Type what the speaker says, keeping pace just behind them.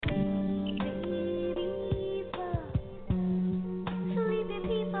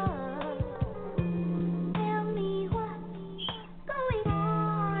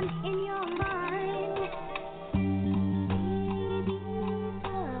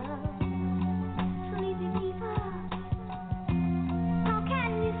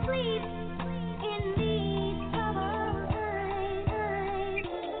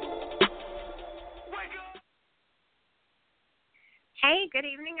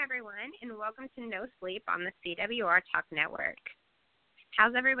everyone, and welcome to No Sleep on the CWR Talk Network.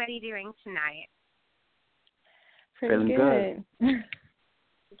 How's everybody doing tonight? Pretty good.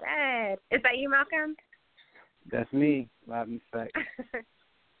 Good. Is that you, Malcolm? That's me. Live in fact.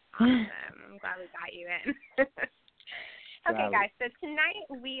 Awesome. I'm glad we got you in. Okay, guys, so tonight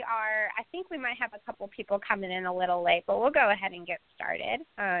I think we might have a couple people coming in a little late, but we'll go ahead and get started.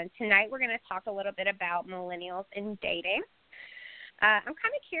 Tonight we're going to talk a little bit about millennials and dating. I'm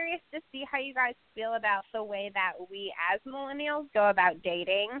kind of curious to see how you guys feel about the way that we as millennials go about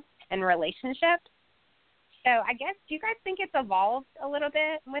dating and relationships. So I guess, do you guys think it's evolved a little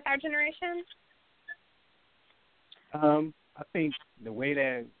bit with our generation? I think the way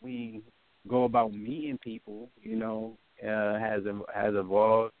that we go about meeting people, has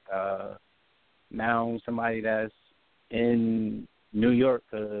evolved. Now somebody that's in New York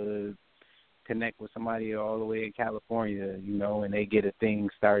could connect with somebody all the way in California, and they get a thing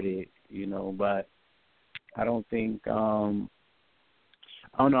started, but I don't think, I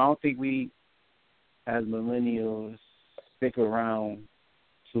don't think we as millennials stick around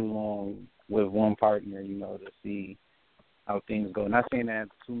too long with one partner, to see how things go. Not saying that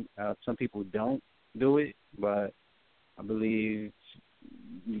some people don't do it, but I believe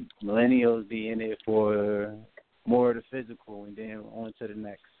millennials be in it for more of the physical and then on to the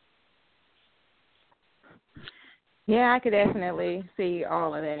next. Yeah, I could definitely see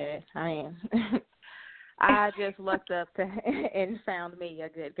all of that. I just looked up and found me a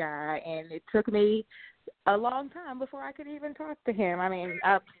good guy, and it took me a long time before I could even talk to him.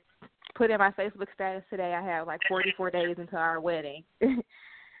 I put in my Facebook status today, I have like 44 days until our wedding.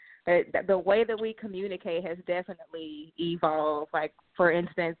 The way that we communicate has definitely evolved. Like, for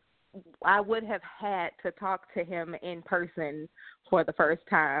instance, I would have had to talk to him in person for the first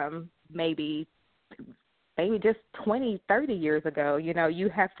time maybe just 20, 30 years ago. You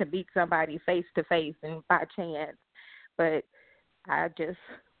have to meet somebody face-to-face and by chance. But I just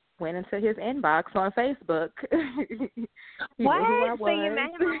went into his inbox on Facebook. What? Knew who I was. So you met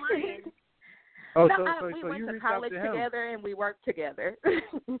him online? We went to college together and we worked together.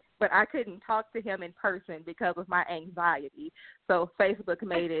 But I couldn't talk to him in person because of my anxiety. So Facebook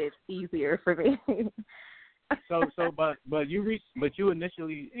made it easier for me. But you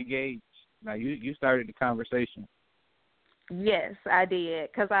initially engaged. Now, you started the conversation. Yes, I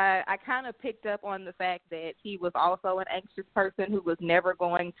did, because I kind of picked up on the fact that he was also an anxious person who was never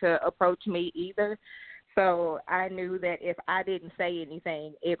going to approach me either. So I knew that if I didn't say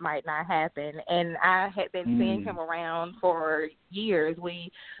anything, it might not happen. And I had been seeing him around for years.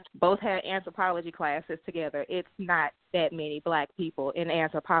 We both had anthropology classes together. It's not that many black people in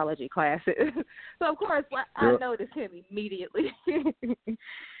anthropology classes. So, of course, I noticed him immediately.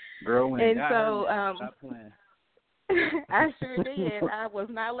 Girl, and so I sure did. I was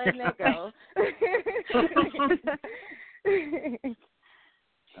not letting that go.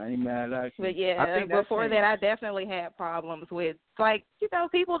 I ain't mad at you. But yeah, before that, I definitely had problems with,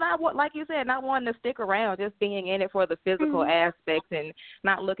 people like you said, not wanting to stick around, just being in it for the physical aspects and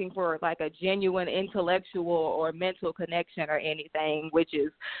not looking for a genuine intellectual or mental connection or anything, which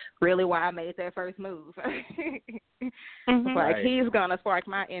is really why I made that first move. He's gonna spark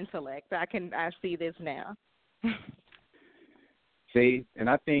my intellect. I see this now. See, and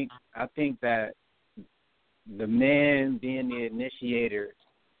I think that the man being the initiator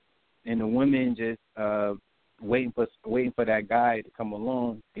and the women just waiting for that guy to come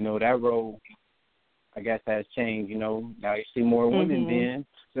along, that role, I guess, has changed. Now you see more women being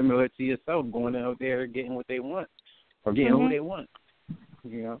similar to yourself, going out there getting what they want or getting who they want,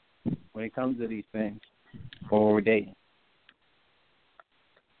 when it comes to these things or dating.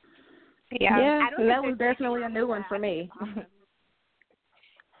 Yeah, that was definitely a new one for me.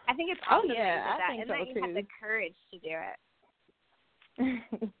 I think it's awesome I think that you have the courage to do it.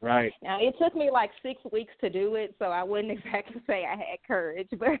 Right. Now, it took me 6 weeks to do it, so I wouldn't exactly say I had courage,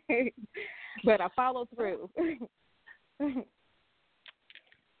 but I followed through. And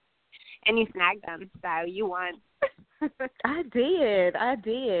you snagged them, so you won. I did.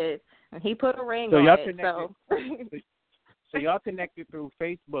 He put a ring on it. So y'all connected through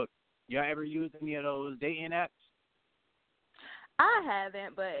Facebook. Y'all ever used any of those dating apps? I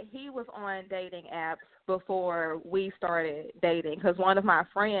haven't, but he was on dating apps before we started dating, because one of my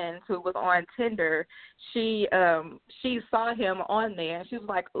friends who was on Tinder, she saw him on there, and she was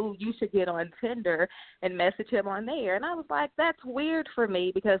like, "Ooh, you should get on Tinder and message him on there." And I was like, that's weird for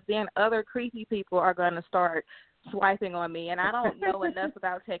me, because then other creepy people are going to start swiping on me, and I don't know enough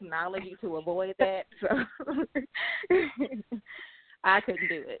about technology to avoid that, so I couldn't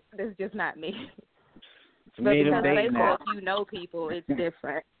do it. That's just not me. To But me, because them dating Facebook, apps, you know people, it's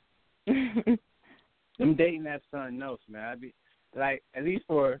different. them dating apps, something else, man. I be like, at least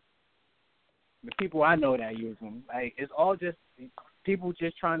for the people I know that use them, like it's all just people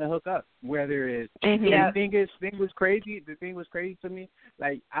just trying to hook up. Whether it's the thing was crazy. The thing was crazy to me.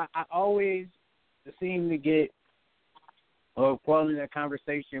 Like I always seem to get or fall in a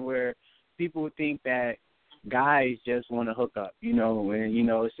conversation where people think that guys just want to hook up, and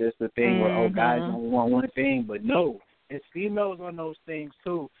it's just a thing where guys only want one thing, but no, it's females on those things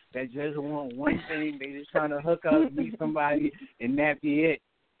too that just want one thing. They just trying to hook up, meet somebody, and that be it.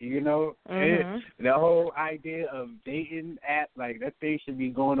 The whole idea of dating app, like that thing should be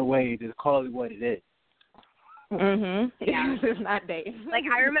going away. Just call it what it is. Yeah, it's not dating. Like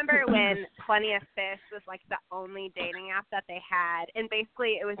I remember when Plenty of Fish was like the only dating app that they had, and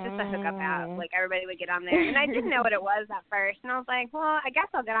basically it was just a hookup app. Like everybody would get on there, and I didn't know what it was at first, and I was like, well, I guess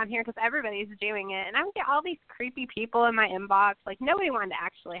I'll get on here because everybody's doing it, and I would get all these creepy people in my inbox. Like nobody wanted to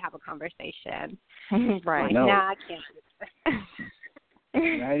actually have a conversation. Right? Like, no. Nah, I can't do this.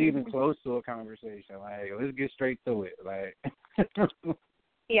 Not even close to a conversation. Like, let's get straight to it. Like,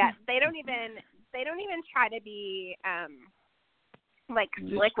 yeah, they don't even try to be like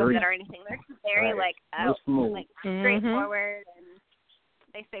slick with it or anything. They're just very like straightforward, and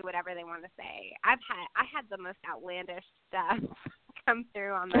they say whatever they want to say. I had the most outlandish stuff come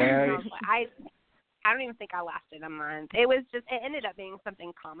through on there. I don't even think I lasted a month. It ended up being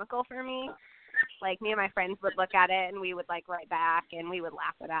something comical for me. Like, me and my friends would look at it, and we would, like, write back, and we would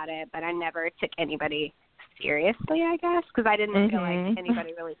laugh about it, but I never took anybody seriously, I guess, because I didn't feel like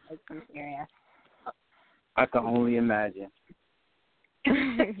anybody really takes them serious. I can only imagine.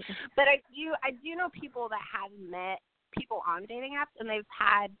 But I do know people that have met people on dating apps, and they've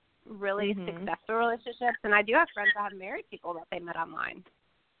had really successful relationships, and I do have friends that have married people that they met online.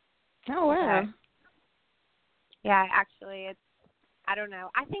 Oh, wow. Yeah, actually, I don't know.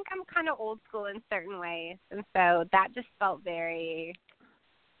 I think I'm kind of old school in certain ways, and so that just felt very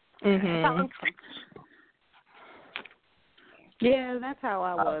felt uncomfortable. Yeah, that's how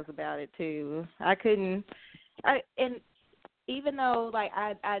I was about it too. And even though like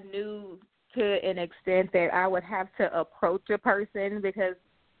I knew to an extent that I would have to approach a person because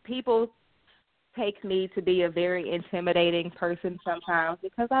people take me to be a very intimidating person sometimes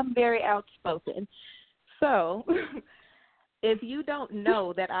because I'm very outspoken. So if you don't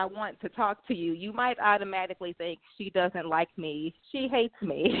know that I want to talk to you, you might automatically think she doesn't like me, she hates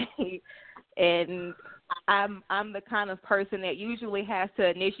me. And I'm the kind of person that usually has to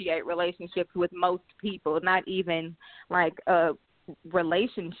initiate relationships with most people, not even like a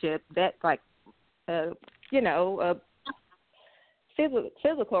relationship that's like a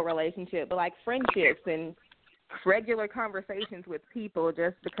physical relationship, but like friendships and regular conversations with people,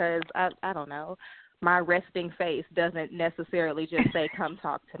 just because I don't know, my resting face doesn't necessarily just say, come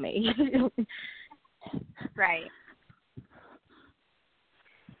talk to me. Right.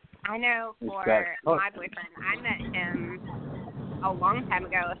 I know for my boyfriend, I met him a long time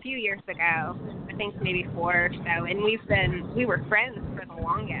ago, a few years ago, I think maybe 4 or so, and we were friends for the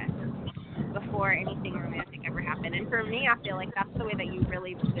longest before anything romantic ever happened. And for me, I feel like that's the way that you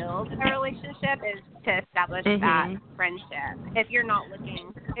really build a relationship, is to establish that friendship. If you're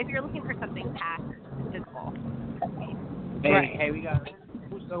looking for something past physical. Hey, we got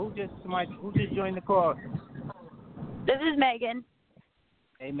who just joined the call? This is Megan.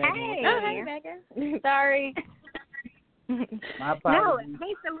 Hey, Megan. Hey. Oh, hey, Megan. Sorry. My apologies. No,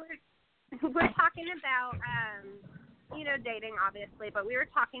 hey, so we're talking about dating, obviously, but we were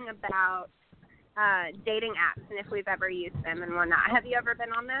talking about dating apps and if we've ever used them and whatnot. Have you ever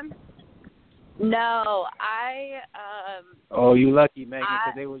been on them? No, Oh, you lucky, Megan,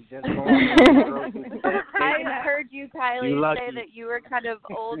 because they was just going. I heard you, Kylie, say that you were kind of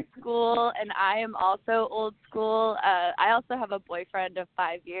old school, and I am also old school. I also have a boyfriend of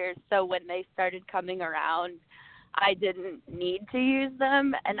 5 years, so when they started coming around, I didn't need to use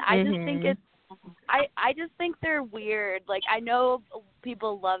them, and I just think I just think they're weird. Like, I know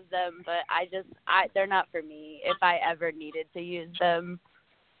people love them, but they're not for me if I ever needed to use them.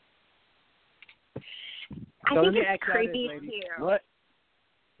 I think it's creepy too.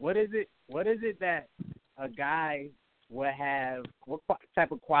 What is it that a guy would have? What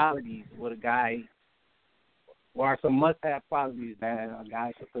type of qualities would a guy, or are some must-have qualities that a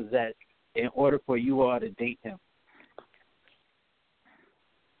guy should possess in order for you all to date him?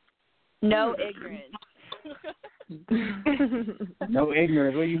 No ignorance. No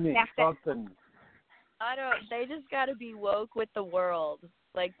ignorance. What do you mean? Talk to me. They just got to be woke with the world.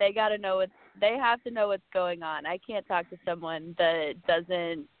 Like, they have to know what's going on. I can't talk to someone that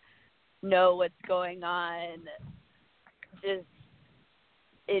doesn't know what's going on just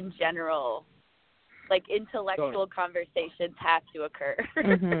in general. Like, intellectual conversations have to occur.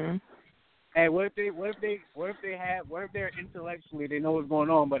 Mm-hmm. Hey, what if they're intellectually, they know what's going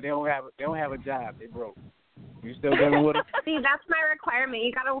on, but they don't have a job, they broke. You still dealing with them? See, that's my requirement.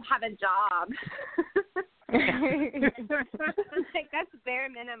 You gotta have a job. Like, that's bare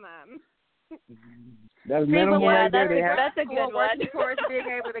minimum. That's minimum right there. That's a good one. Working towards being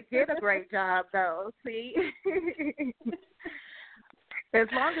able to get a great job, though. See, as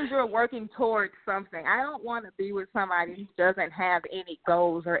long as you're working towards something, I don't want to be with somebody who doesn't have any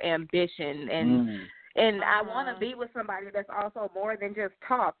goals or ambition, and I want to be with somebody that's also more than just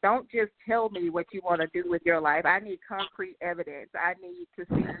talk. Don't just tell me what you want to do with your life. I need concrete evidence. I need to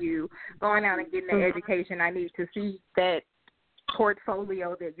see you going out and getting an education. I need to see that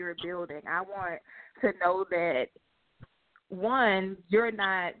portfolio that you're building. I want to know that, one, you're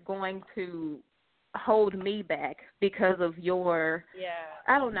not going to hold me back because of your,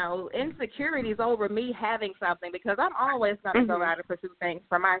 I don't know, insecurities over me having something, because I'm always going to go out and pursue things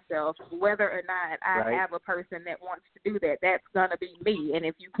for myself, whether or not I have a person that wants to do that. That's going to be me, and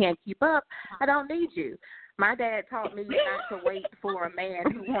if you can't keep up, I don't need you. My dad taught me not to wait for a man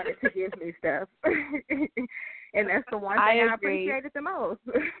who wanted to give me stuff. And that's the one thing I appreciated the most.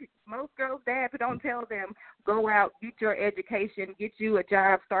 Most girls' dads don't tell them, go out, get your education, get you a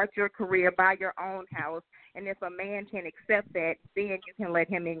job, start your career, buy your own house. And if a man can accept that, then you can let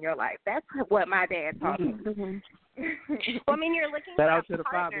him in your life. That's what my dad taught me. Well, I mean, you're looking for a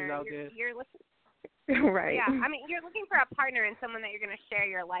partner. You're looking. Right. Yeah, I mean, you're looking for a partner and someone that you're going to share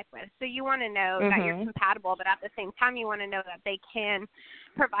your life with. So you want to know that you're compatible, but at the same time, you want to know that they can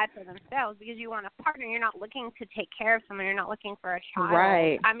provide for themselves, because you want a partner. You're not looking to take care of someone. You're not looking for a child.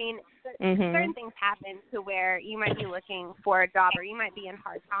 Right. I mean, certain things happen to where you might be looking for a job, or you might be in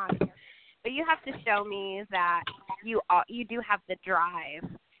hard times, but you have to show me that you do have the drive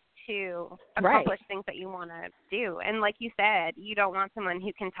to accomplish things that you want to do. And like you said, you don't want someone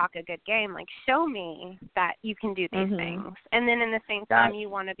who can talk a good game. Like, show me that you can do these things. And then in the same time, you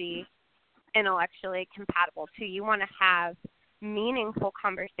want to be intellectually compatible too. You want to have meaningful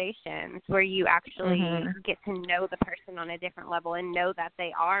conversations where you actually get to know the person on a different level and know that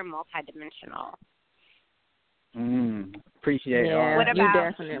they are multidimensional. Appreciate it. What about, you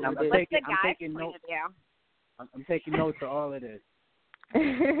definitely what's the guy's point of view? I'm taking notes of all of this.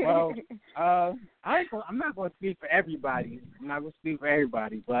 Well, I'm not going to speak for everybody. I'm not going to speak for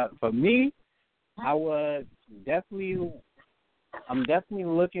everybody, but for me, I'm definitely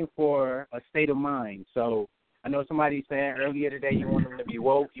looking for a state of mind. So I know somebody said earlier today you want them to be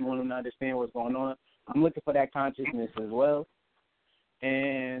woke, you want them to understand what's going on. I'm looking for that consciousness as well,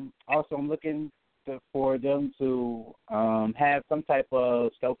 and also I'm looking for them to have some type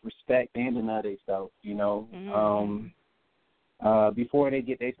of self-respect and another self, before they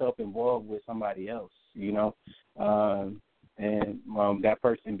get themselves involved with somebody else, and that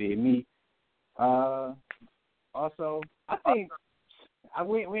person being me. Also, I think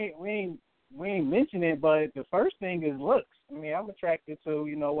we ain't mentioning it, but the first thing is looks. I mean, I'm attracted to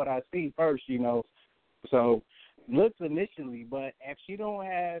what I see first, so looks initially. But if she don't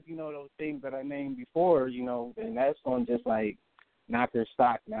have those things that I named before, then that's gonna just like knock her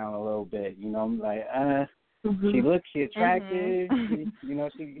stock down a little bit. I'm like, she attractive, she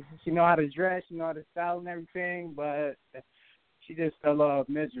know how to dress, she know how to style and everything, but she just fell off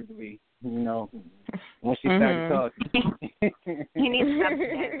miserably, when she started talking. You need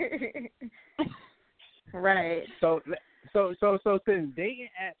something. Right. So since dating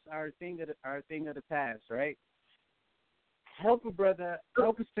apps are a thing of the past, right? Help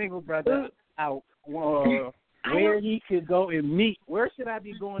a single brother out where he could go and meet. Where should I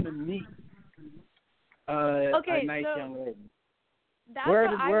be going to meet a nice young lady? That's where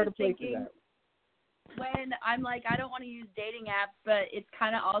what I was the places thinking. at? When I'm like, I don't want to use dating apps, but it's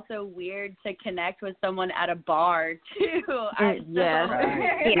kind of also weird to connect with someone at a bar too. Right. Yeah,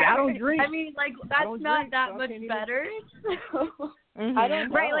 I don't drink. I mean, like, that's not drink, that so much better. I don't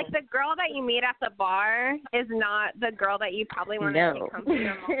know. Right, like the girl that you meet at the bar is not the girl that you probably want to take home to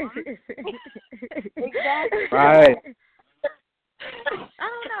your mom. Exactly. Right. I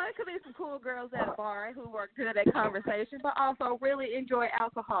don't know. It could be some cool girls at a bar who are good at conversation, but also really enjoy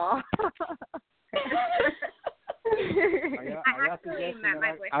alcohol. I actually met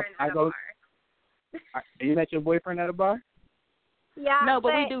my boyfriend at a bar. You met your boyfriend at a bar? Yeah. No,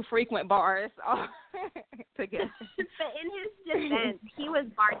 but we do frequent bars together. But in his defense, he was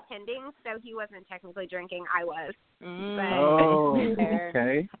bartending, so he wasn't technically drinking. I was.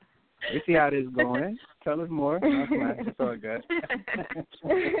 Okay. We see how this is going. Tell us more. It's all good.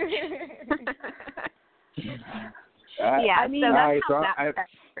 Yeah, I mean,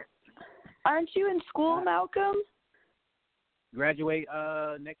 aren't you in school, Malcolm? Graduate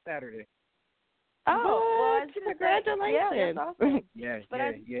next Saturday. Oh, well, congratulations! Yeah, that's awesome. Yeah,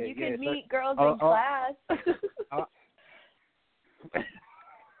 but you yeah. could meet girls in class.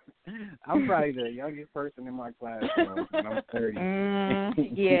 I'm probably the youngest person in my class, so I'm 30.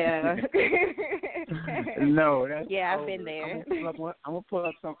 Yeah. No, that's yeah. over. I've been there. I'm gonna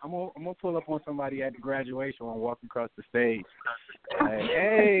pull up on somebody at the graduation when I walk across the stage. Like,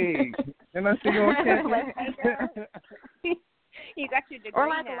 hey, and I see you on campus. You got your degree or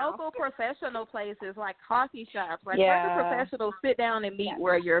like now. local professional places, like coffee shops. Like yeah. certain professionals sit down and meet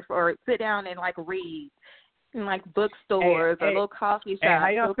or sit down and like read. In like bookstores or little coffee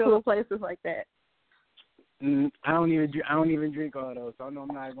shops, so cool places like that. I don't even drink all those, so I know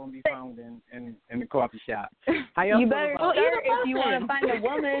I'm not gonna be found in the coffee shop. How y'all you feel better about start if you want to find a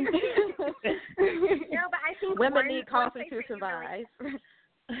woman. No, but I think women need coffee to survive.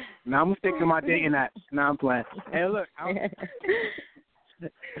 Now I'm gonna stick to my dating apps. Now I'm playing. Hey, look.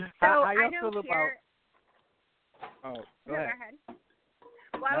 How y'all feel about? Oh, go ahead.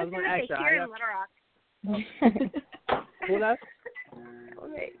 Well, I was gonna say here in Little Rock. Who that?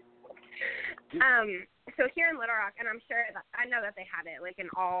 Okay. So here in Little Rock, and I'm sure that I know that they have it like in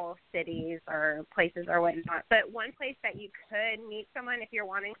all cities or places or whatnot. But one place that you could meet someone if you're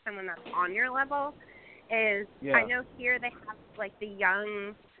wanting someone that's on your level is I know here they have like the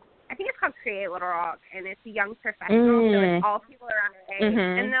young. I think it's called Create Little Rock, and it's a young professional, so it's all people around their age,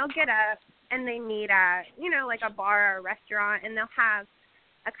 and they'll get up and they meet at like a bar or a restaurant, and they'll have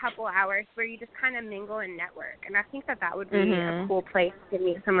a couple hours where you just kind of mingle and network. And I think that would be a cool place to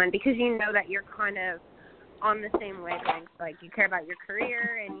meet someone because you know that you're kind of on the same wavelength. Like you care about your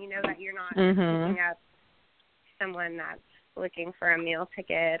career and you know that you're not picking up someone that's looking for a meal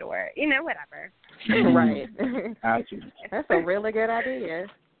ticket or, whatever. Right. That's a really good idea.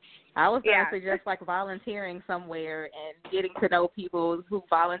 I was going to suggest like volunteering somewhere and getting to know people who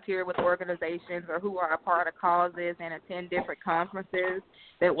volunteer with organizations or who are a part of causes and attend different conferences.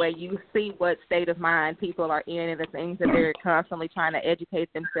 That way you see what state of mind people are in and the things that they're constantly trying to educate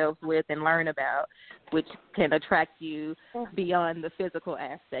themselves with and learn about, which can attract you beyond the physical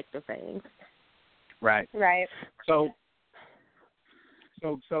aspect of things. Right. Right. So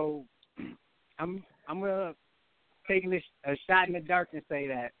I'm gonna take a shot in the dark and say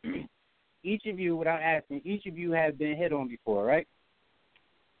that each of you, without asking, each of you have been hit on before, right?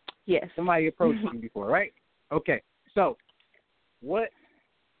 Yes. Somebody approached you before, right? Okay. So what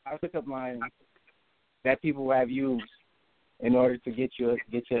I look up lines that people have used in order to get your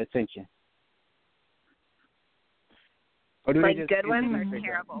attention. Or do like they just good ones or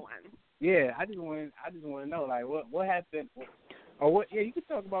terrible ones? Yeah, I just want to know like what happened. Or what? Yeah, you can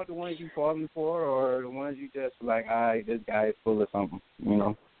talk about the ones you falling for, or the ones you just like, all right, this guy is full of something,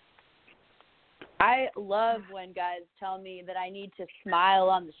 I love when guys tell me that I need to smile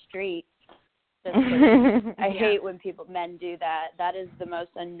on the street. I hate when men do that. That is the most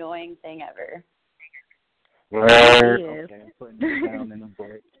annoying thing ever. Okay, I'm putting this down in the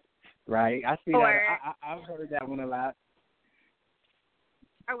board. Right, I see that. I've heard that one a lot.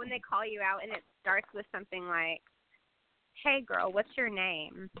 Or when they call you out and it starts with something like, hey, girl, what's your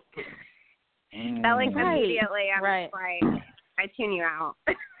name? That, like, immediately I'm like, I tune you out.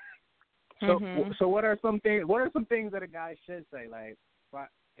 So what are some things that a guy should say? Like,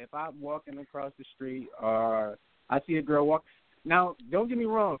 if I'm walking across the street or I see a girl walk. Now, don't get me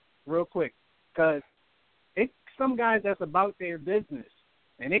wrong, real quick, because it's some guys that's about their business.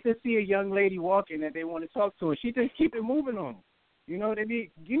 And they could see a young lady walking that they want to talk to, and she just keep it moving on them. You know,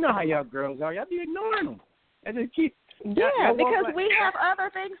 you know how y'all girls are. Y'all be ignoring them. And just keep. Yeah, because we have other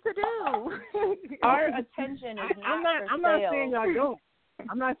things to do. Our attention is I'm not saying y'all don't.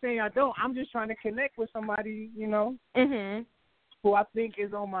 I'm not saying I don't. I'm just trying to connect with somebody, who I think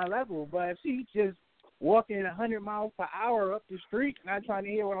is on my level. But if she just walking 100 miles per hour up the street, not trying to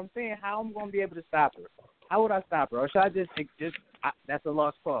hear what I'm saying, how am I going to be able to stop her? How would I stop her? Or should I just that's a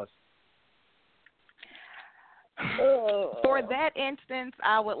lost cause? For that instance,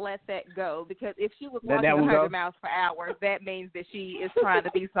 I would let that go because if she was walking 100 miles per hour, that means that she is trying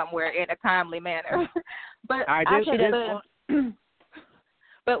to be somewhere in a timely manner. But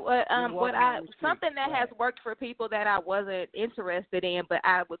something that has worked for people that I wasn't interested in, but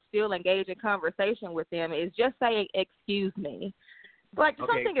I would still engage in conversation with them is just saying, "Excuse me." Like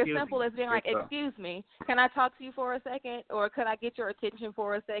something as simple as being like, "Excuse me, can I talk to you for a second? Or could I get your attention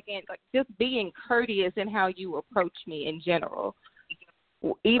for a second?" Like just being courteous in how you approach me in general.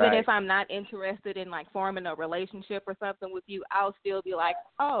 Even if I'm not interested in like forming a relationship or something with you, I'll still be like,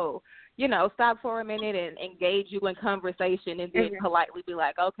 oh, stop for a minute and engage you in conversation, and then politely be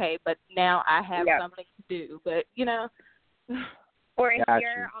like, okay, but now I have something to do. But Or if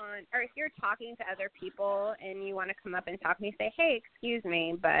you're talking to other people and you want to come up and talk to me, say, hey, excuse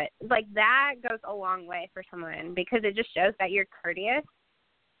me, but like that goes a long way for someone because it just shows that you're courteous.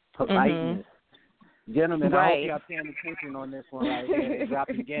 Politeness. Gentlemen, I hope y'all paying attention on this one right here.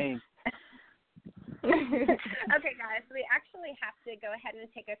 Dropping the game. Okay, guys, we actually have to go ahead and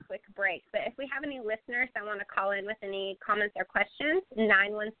take a quick break. But if we have any listeners that want to call in with any comments or questions,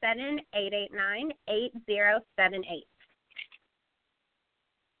 917-889-8078.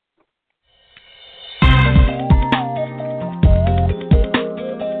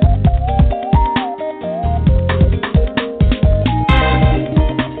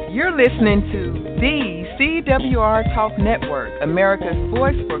 You're listening to the CWR Talk Network, America's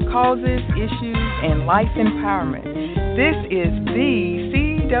voice for causes, issues, and life empowerment. This is the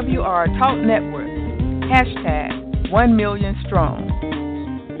CWR Talk Network. Hashtag 1 million strong.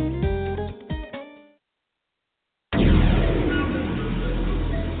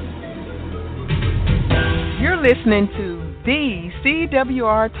 You're listening to the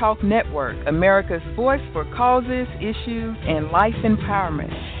CWR Talk Network, America's voice for causes, issues, and life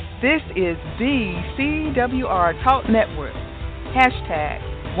empowerment. This is the CWR Talk Network. Hashtag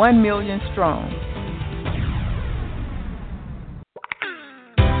 1 million strong.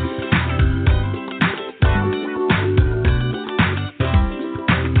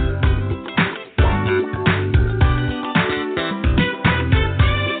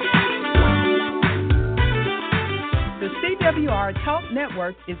 The CWR Talk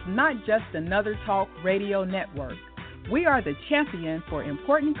Network is not just another talk radio network. We are the champion for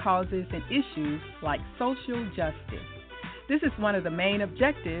important causes and issues like social justice. This is one of the main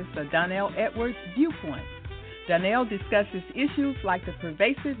objectives of Donnell Edwards' Viewpoint. Donnell discusses issues like the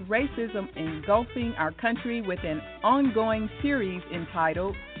pervasive racism engulfing our country with an ongoing series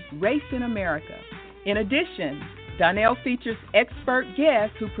entitled Race in America. In addition, Donnell features expert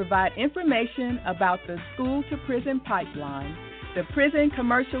guests who provide information about the school-to-prison pipeline, the prison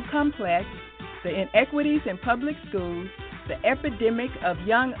commercial complex, the inequities in public schools, the epidemic of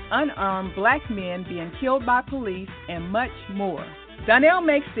young unarmed black men being killed by police, and much more. Donnell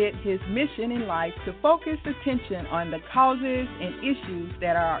makes it his mission in life to focus attention on the causes and issues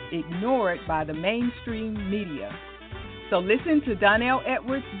that are ignored by the mainstream media. So listen to Donnell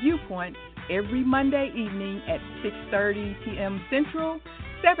Edwards' Viewpoint every Monday evening at 6:30 p.m. Central,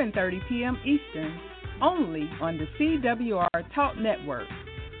 7:30 p.m. Eastern, only on the CWR Talk Network,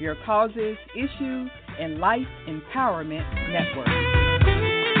 your causes, issues, and life empowerment network.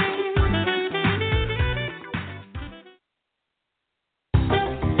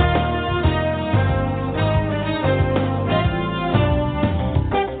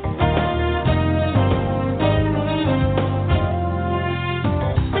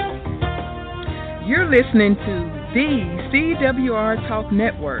 You're listening to the CWR Talk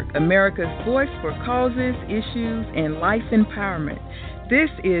Network, America's voice for causes, issues, and life empowerment. This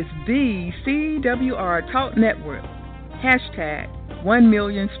is the CWR Talk Network. Hashtag 1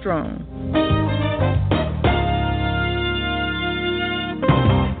 million strong.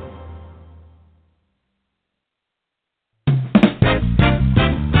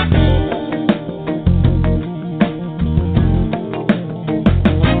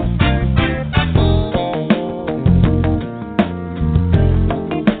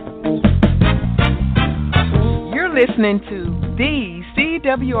 You're listening to the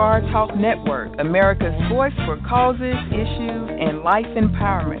CWR Talk Network, America's voice for causes, issues, and life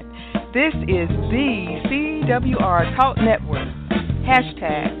empowerment. This is the CWR Talk Network.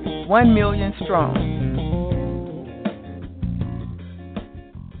 Hashtag 1 million strong.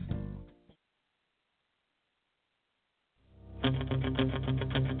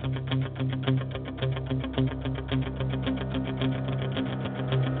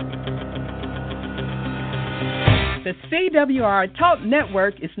 The CWR Talk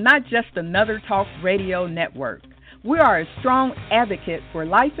Network is not just another talk radio network. We are a strong advocate for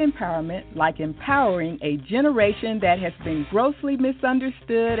life empowerment, like empowering a generation that has been grossly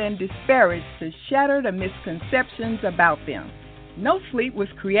misunderstood and disparaged to shatter the misconceptions about them. No Sleep was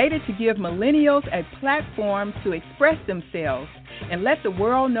created to give millennials a platform to express themselves and let the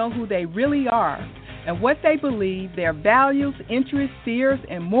world know who they really are and what they believe, their values, interests, fears,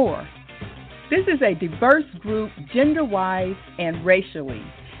 and more. This is a diverse group, gender-wise and racially,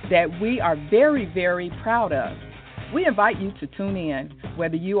 that we are very, very proud of. We invite you to tune in,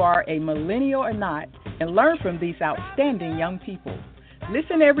 whether you are a millennial or not, and learn from these outstanding young people.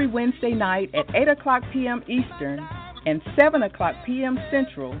 Listen every Wednesday night at 8 o'clock p.m. Eastern and 7 o'clock p.m.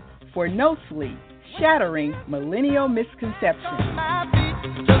 Central for No Sleep, Shattering Millennial Misconceptions.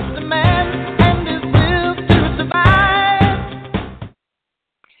 Just a man and his will to survive.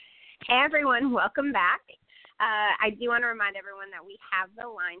 Hey everyone, welcome back. I do want to remind everyone that we have the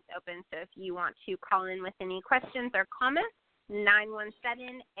lines open, so if you want to call in with any questions or comments,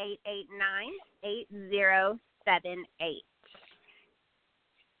 917-889-8078.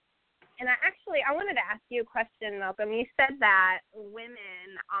 And I wanted to ask you a question, Malcolm. You said that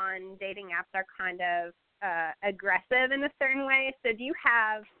women on dating apps are kind of aggressive in a certain way. So do you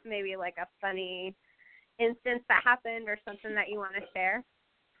have maybe like a funny instance that happened or something that you want to share?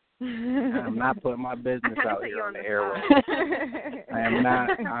 I'm not putting my business out here on the airway. I'm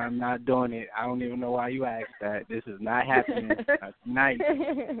not doing it. I don't even know why you asked that. This is not happening tonight.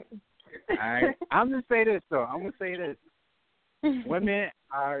 All right. I'm going to say this, though. I'm going to say this. Women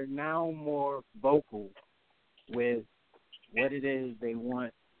are now more vocal with what it is they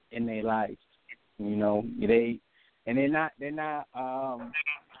want in their lives. You know, they're not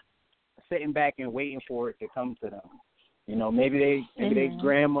sitting back and waiting for it to come to them. You know, maybe their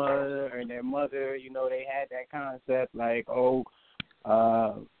grandmother or their mother, you know, they had that concept like,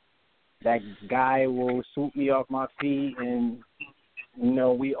 that guy will swoop me off my feet and, you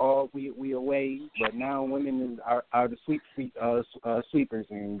know, we away. But now women are the sweepers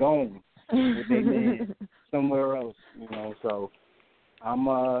and going with their men somewhere else, you know. So I'm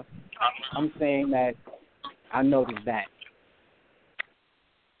saying that I noticed that.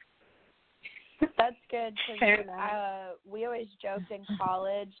 That's good because we always joked in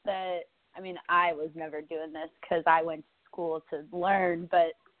college that, I mean, I was never doing this because I went to school to learn,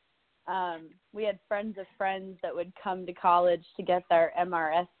 but we had friends of friends that would come to college to get their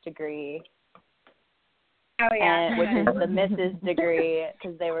MRS degree. Oh, yeah. Which is the Mrs. degree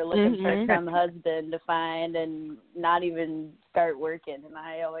because they were looking for some husband to find and not even start working. And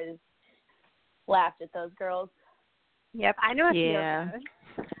I always laughed at those girls. Yep, I know a few of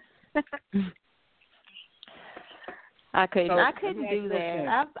those. I couldn't do that.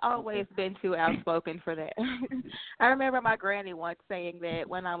 I've always been too outspoken for that. I remember my granny once saying that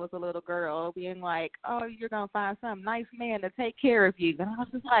when I was a little girl, being like, "Oh, you're gonna find some nice man to take care of you," and I was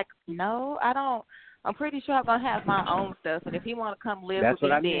just like, "No, I don't. I'm pretty sure I'm gonna have my own stuff, and if he want to come live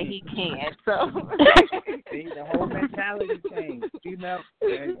with me, then he can." So, see, the whole mentality changed. Female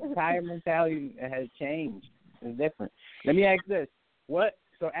entire mentality has changed. It's different. Let me ask this: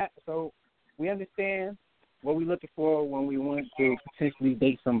 So we understand what we're looking for when we want to potentially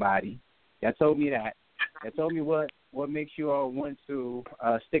date somebody. That told me that. That told me what makes you all want to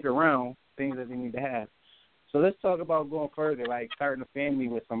stick around, things that they need to have. So let's talk about going further, like starting a family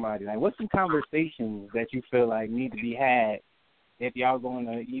with somebody. Like, what's some conversations that you feel like need to be had if y'all going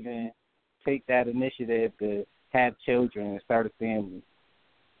to even take that initiative to have children and start a family?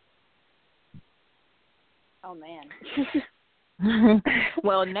 Oh, man.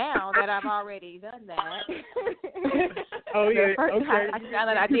 Well, now that I've already done that, okay.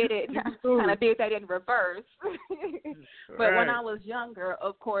 I did it. Kind of did that in reverse. But when I was younger,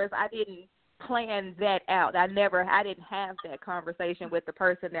 of course, I didn't plan that out. I didn't have that conversation with the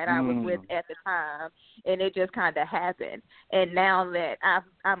person that I was with at the time, and it just kind of happened. And now that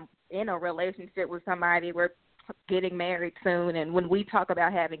I'm in a relationship with somebody, we're getting married soon, and when we talk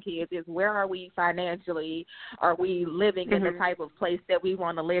about having kids, is where are we financially? Are we living in the type of place that we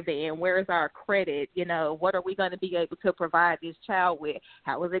want to live in? Where is our credit? You know, what are we going to be able to provide this child with?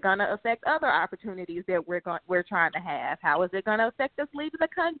 How is it going to affect other opportunities that we're trying to have? How is it going to affect us leaving the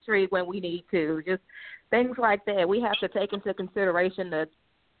country when we need to? Just things like that. We have to take into consideration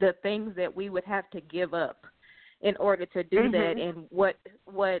the things that we would have to give up in order to do that, and what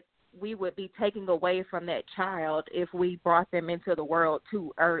we would be taking away from that child if we brought them into the world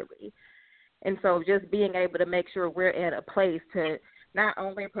too early. And so just being able to make sure we're at a place to not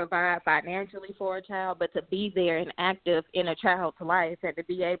only provide financially for a child, but to be there and active in a child's life and to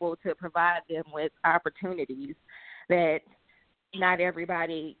be able to provide them with opportunities that not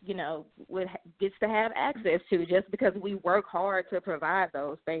everybody, you know, gets to have access to, just because we work hard to provide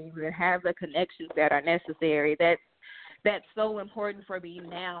those things and have the connections that are necessary. That's so important for me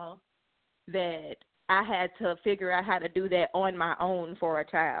now that I had to figure out how to do that on my own for a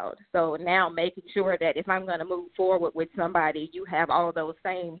child. So now making sure that if I'm going to move forward with somebody, you have all those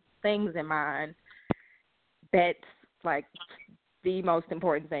same things in mind, that's like the most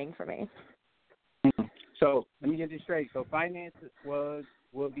important thing for me. So let me get this straight. So finances will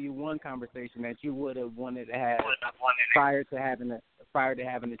be one conversation that you would have wanted to have prior to having a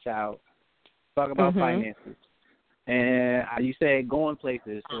child. Talk about finances. And you said going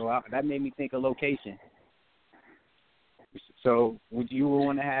places, so that made me think of location. So would you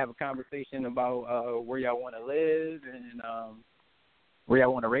want to have a conversation about where y'all want to live and where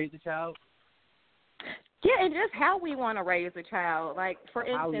y'all want to raise a child? Yeah, and just how we want to raise a child. Like, for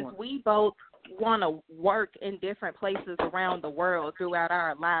instance, we both want to work in different places around the world throughout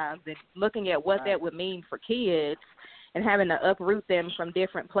our lives, and looking at what that would mean for kids and having to uproot them from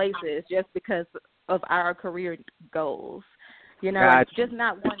different places just because of our career goals. You know, gotcha. Just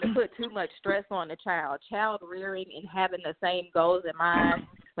not wanting to put too much stress on the child. Child rearing and having the same goals in mind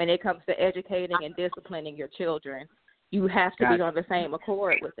when it comes to educating and disciplining your children. You have to be on the same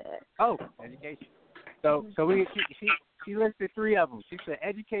accord with that. Oh, education. So she listed three of them. She said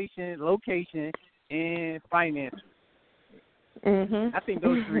education, location, and finances. Mm-hmm. I think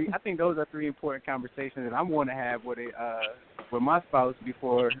those are three important conversations that I want to have with my spouse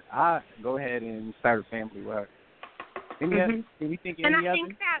before I go ahead and start a family with her. Can you think of any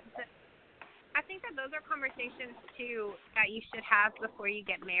others? I think that those are conversations too that you should have before you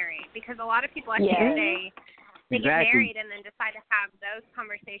get married, because a lot of people I think they get married and then decide to have those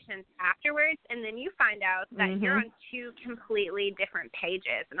conversations afterwards, and then you find out that you're on two completely different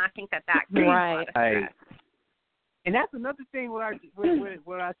pages, and I think that creates a lot of stress. And that's another thing with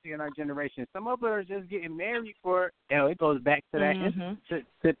what I see in our generation. Some of us are just getting married for, it goes back to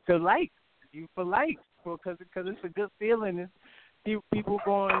that to likes, for likes, because it's a good feeling. People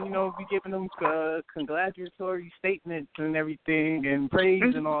going, be giving them congratulatory statements and everything and praise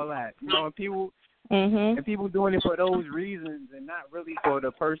and all that. And people and people doing it for those reasons and not really for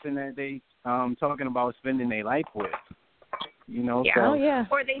the person that they talking about spending their life with.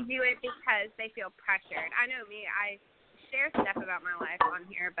 Or they do it because they feel pressured. I know me, I share stuff about my life on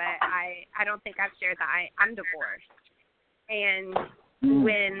here, but I don't think I've shared that I'm divorced. And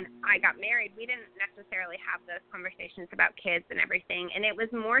when I got married, we didn't necessarily have those conversations about kids and everything. And it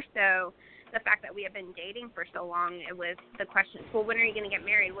was more so the fact that we had been dating for so long. It was the question, well, when are you going to get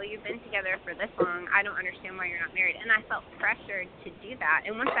married? Well, you've been together for this long. I don't understand why you're not married. And I felt pressured to do that.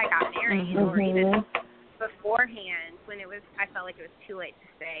 And once I got married, or even beforehand, when I felt like it was too late to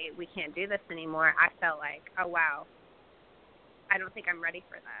say we can't do this anymore, I felt like, oh wow, I don't think I'm ready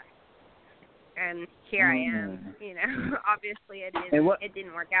for this. And here I am. Obviously it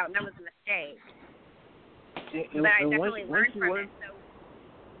didn't work out, and that was a mistake. But I definitely learned from it. So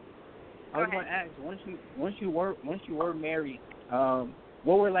I was going to ask, once you were married,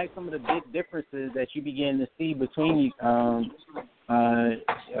 what were like some of the big differences that you began to see between your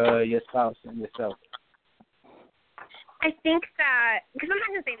spouse and yourself? I think that, because I'm not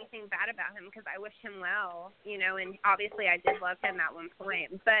going to say anything bad about him because I wish him well, and obviously I did love him at one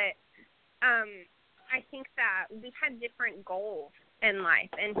point, but I think that we had different goals in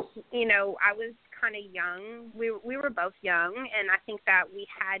life, and, I was kind of young. We were both young, and I think that we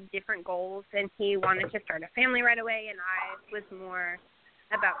had different goals, and he wanted to start a family right away, and I was more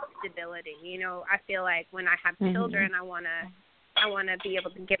about stability. I feel like when I have children, I want to be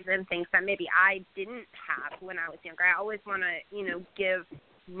able to give them things that maybe I didn't have when I was younger. I always want to, give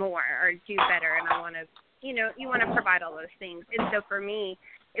more or do better, and I want to, you want to provide all those things. And so for me,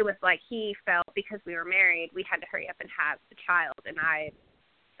 it was like he felt because we were married, we had to hurry up and have a child, and I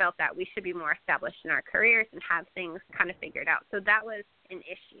felt that we should be more established in our careers and have things kind of figured out. So that was an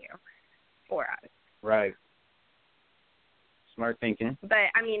issue for us. Right. Smart thinking.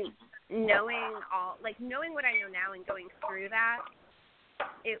 But, I mean, knowing what I know now and going through that,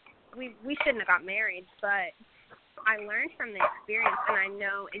 we shouldn't have got married, but I learned from the experience, and I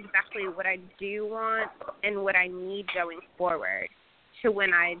know exactly what I do want and what I need going forward to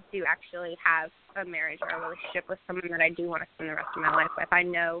when I do actually have a marriage or a relationship with someone that I do want to spend the rest of my life with. I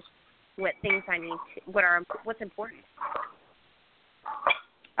know what things I need to, what's important.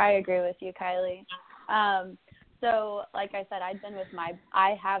 I agree with you, Kylie. So, like I said, I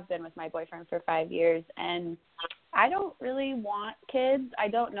have been with my boyfriend for 5 years, and I don't really want kids. I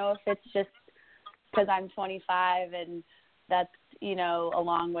don't know if it's just because I'm 25 and that's, a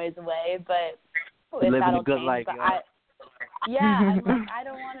long ways away, but if living that'll a good change. life, but I'm like, I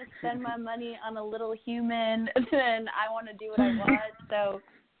don't want to spend my money on a little human, and I want to do what I want. So,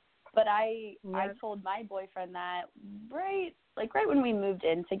 but I told my boyfriend that right when we moved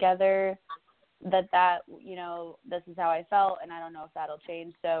in together, that this is how I felt, and I don't know if that'll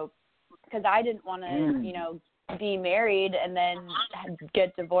change. So, because I didn't want to, be married and then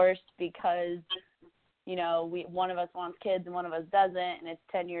get divorced because, one of us wants kids and one of us doesn't, and it's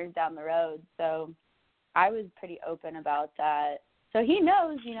 10 years down the road. So I was pretty open about that. So he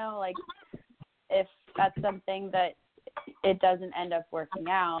knows, if that's something that it doesn't end up working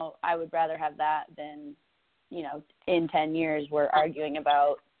out, I would rather have that than in 10 years we're arguing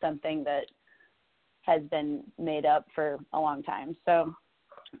about something that has been made up for a long time. So,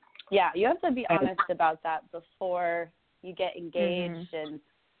 yeah, you have to be honest about that before you get engaged. And,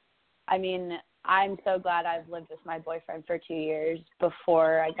 I mean, I'm so glad I've lived with my boyfriend for 2 years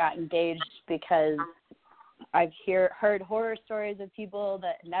before I got engaged, because I've heard horror stories of people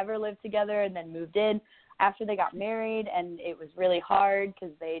that never lived together and then moved in after they got married, and it was really hard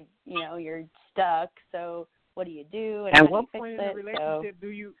because you're stuck. So what do you do? And at how what do you point fix in the relationship do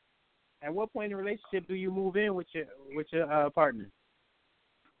you? At what point in the relationship do you move in with your partner?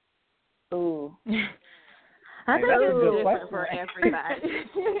 Ooh. I think that's it's a good different question. for everybody.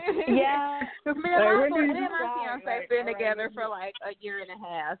 Yeah. Because me and my fiance have been together for like a year and a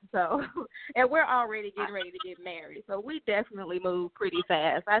half, so, and we're already getting ready to get married. So we definitely move pretty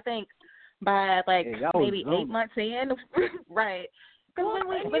fast. I think by maybe 8 months in, right? Because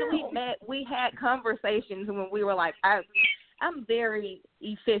when we met, we had conversations when we were like, I'm very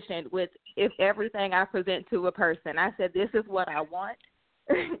efficient with everything I present to a person. I said, this is what I want.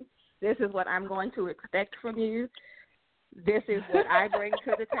 This is what I'm going to expect from you. This is what I bring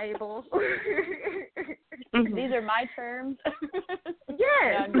to the table. These are my terms.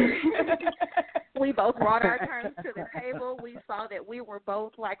 Yes. We both brought our terms to the table. We saw that we were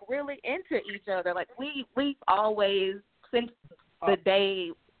both really into each other. We've always, since the day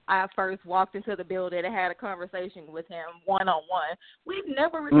I first walked into the building and had a conversation with him one-on-one, we've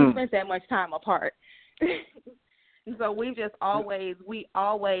never really spent that much time apart. And so we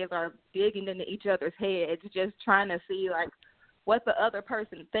always are digging into each other's heads, just trying to see what the other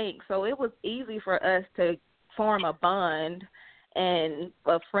person thinks. So it was easy for us to form a bond and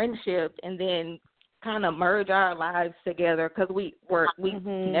a friendship, and then kind of merge our lives together, because we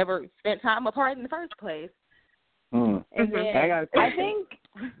never spent time apart in the first place. And then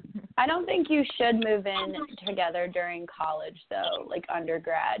I don't think you should move in together during college though,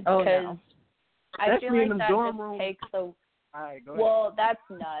 undergrad. Oh, no. I feel like that dorm just room. takes a. All right, go ahead. Well, that's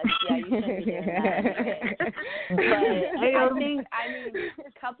nuts. Yeah, you shouldn't be doing that.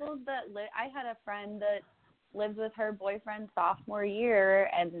 But couples that I had a friend that lived with her boyfriend sophomore year,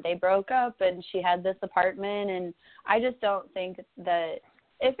 and they broke up, and she had this apartment, and I just don't think that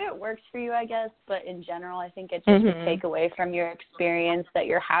if it works for you, I guess, but in general, I think it just would take away from your experience that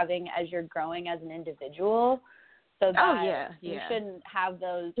you're having as you're growing as an individual. So that you shouldn't have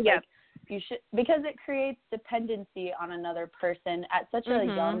those. You should, because it creates dependency on another person at such a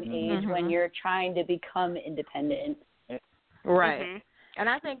young age when you're trying to become independent. Right. And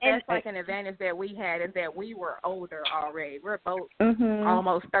I think that's an advantage that we had, is that we were older already. We're both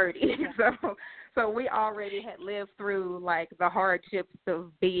almost 30. So we already had lived through the hardships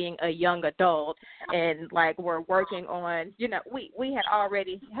of being a young adult, and we're working on, we had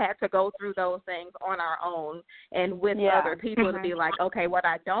already had to go through those things on our own and with other people to be okay, what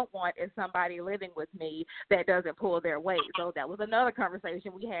I don't want is somebody living with me that doesn't pull their weight. So that was another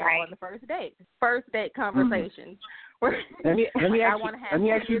conversation we had on the first date. First date conversations. Let me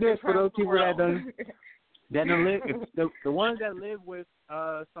ask you this, for those people that don't live, the ones that live with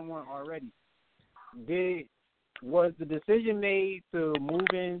someone already, was the decision made to move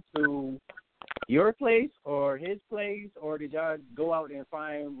into your place or his place, or did y'all go out and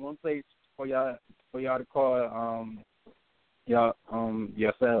find one place for y'all to call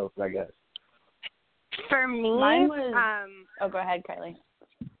yourselves, I guess? For me, mine was. Go ahead, Kylie.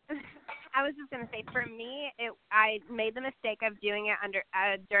 I was just going to say, for me, I made the mistake of doing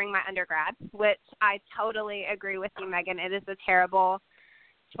it during my undergrad, which I totally agree with you, Megan. It is a terrible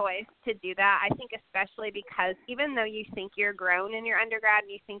choice to do that. I think especially because even though you think you're grown in your undergrad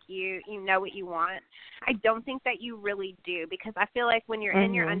and you think you know what you want, I don't think that you really do, because I feel like when you're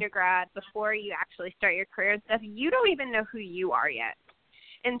in your undergrad, before you actually start your career and stuff, you don't even know who you are yet.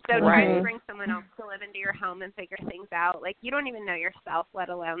 And so trying to bring someone else to live into your home and figure things out, you don't even know yourself, let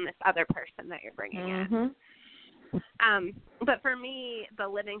alone this other person that you're bringing in. But for me, the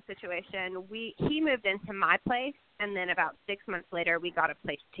living situation, he moved into my place, and then about 6 months later, we got a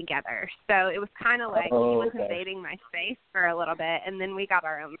place together. So it was kind of he was invading my space for a little bit, and then we got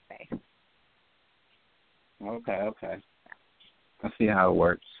our own space. Okay. I see how it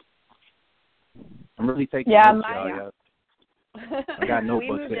works. I'm really taking notes, y'all. I got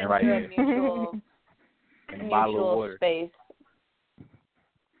notebooks sitting right here. And a bottle of water. Space.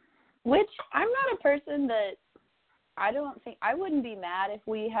 Which I'm not a person that I wouldn't be mad if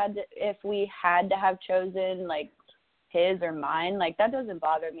we had to have chosen his or mine. That doesn't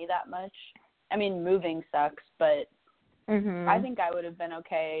bother me that much. I mean, moving sucks, but I think I would have been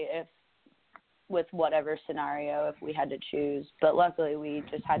okay with whatever scenario if we had to choose. But luckily, we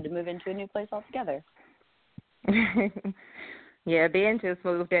just had to move into a new place altogether. Yeah, Ben just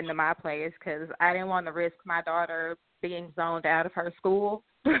moved into my place because I didn't want to risk my daughter being zoned out of her school.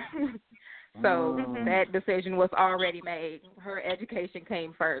 So that decision was already made. Her education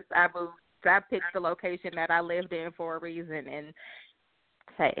came first. I picked the location that I lived in for a reason, and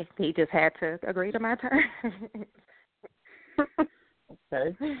hey, he just had to agree to my terms.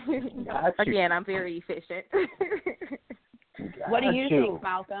 Okay. Again, I'm very efficient. What do you think,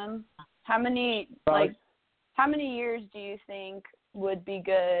 Malcolm? How many years do you think would be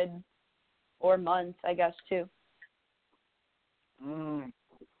good, or months, I guess, too?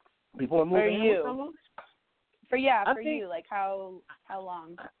 Before moving for you. with someone? For I think, you, like how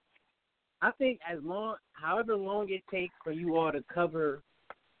long? I think however long it takes for you all to cover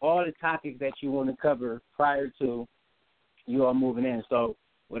all the topics that you want to cover prior to you all moving in. So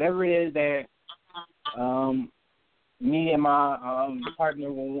whatever it is that me and my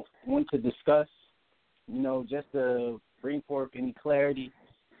partner want to discuss, just to bring forth any clarity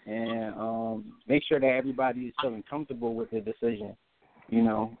and make sure that everybody is feeling comfortable with the decision.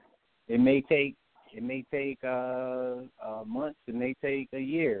 It may take months, it may take a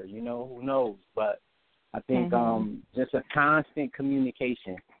year, who knows? But I think just a constant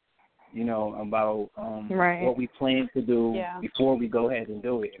communication, about what we plan to do before we go ahead and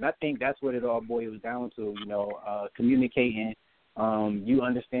do it. And I think that's what it all boils down to, communicating, you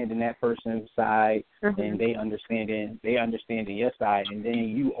understanding that person's side and they understanding your side, and then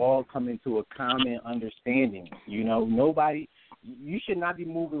you all come into a common understanding. You should not be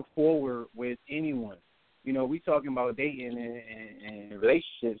moving forward with anyone. We talking about dating and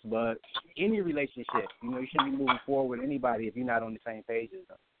relationships, but any relationship, you shouldn't be moving forward with anybody if you're not on the same page as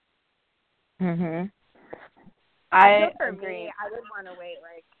them. I agree. I would want to wait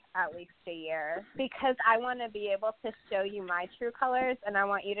at least a year because I want to be able to show you my true colors, and I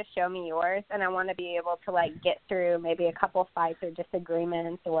want you to show me yours, and I want to be able to get through maybe a couple fights or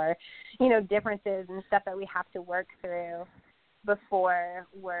disagreements or differences and stuff that we have to work through before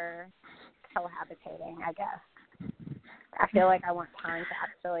we're cohabitating, I guess. I feel like I want time to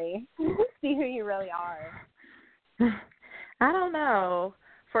actually see who you really are. I don't know.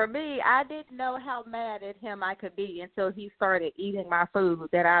 For me, I didn't know how mad at him I could be until he started eating my food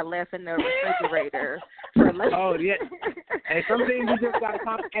that I left in the refrigerator for lunch. Oh, yeah. Hey, some things you just got to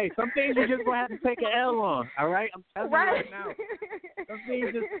some things you just going to have to take an L on, all right? I'm telling you right now. Some things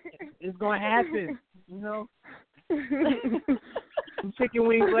it's going to happen, Some chicken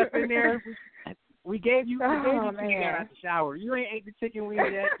wings left in there. We gave you when you got out the shower. You ain't ate the chicken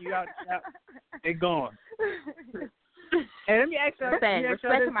wings yet. You out the shower. They gone. Hey, let me ask you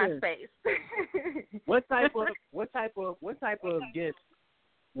respect my space. What type of gifts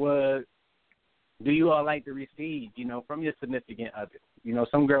do you all like to receive, from your significant other?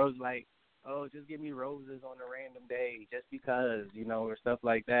 Some girls like, oh, just give me roses on a random day just because, or stuff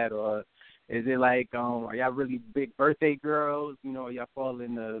like that. Or is it like, are y'all really big birthday girls? Y'all fall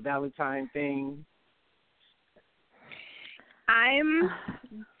in the Valentine thing? I'm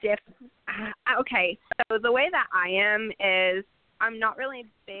okay, so the way that I am is I'm not really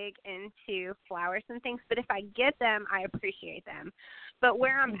big into flowers and things, but if I get them, I appreciate them. But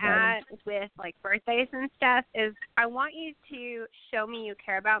where I'm at with, birthdays and stuff is I want you to show me you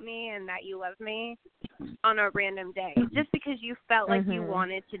care about me and that you love me on a random day just because you felt like you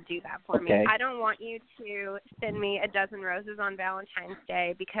wanted to do that for me. I don't want you to send me a dozen roses on Valentine's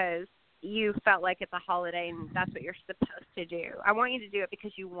Day because you felt like it's a holiday and that's what you're supposed to do. I want you to do it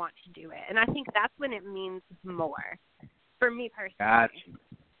because you want to do it. And I think that's when it means more for me personally.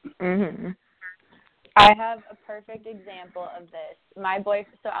 Gotcha. I have a perfect example of this. My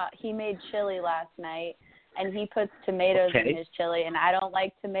boyfriend, he made chili last night, and he puts tomatoes in his chili, and I don't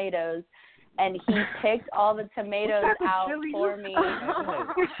like tomatoes. And he picked all the tomatoes out for me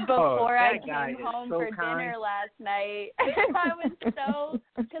before I came home for dinner last night. And I was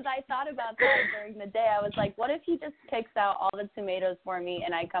because I thought about that during the day. I was like, what if he just picks out all the tomatoes for me,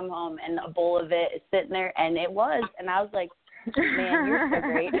 and I come home, and a bowl of it is sitting there, and it was. And I was like, man, you're so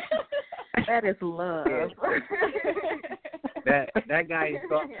great. That is love. That guy is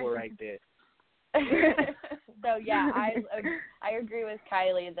thoughtful right there. So yeah, I agree with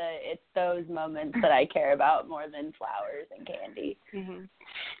Kylie that it's those moments that I care about more than flowers and candy.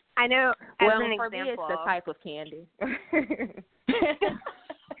 I know. As an for example, me, it's the type of candy.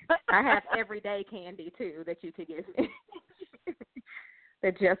 I have everyday candy too that you could give me.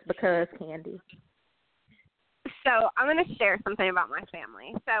 The just because candy. So I'm going to share something about my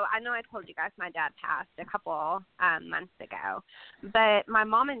family. So I know I told you guys my dad passed a couple months ago, but my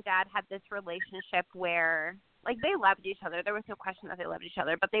mom and dad had this relationship where like, they loved each other. There was no question that they loved each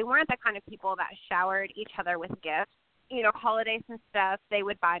other, but they weren't the kind of people that showered each other with gifts. You know, holidays and stuff, they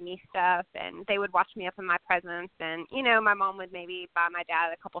would buy me stuff, and they would watch me up in my presents, and, you know, my mom would maybe buy my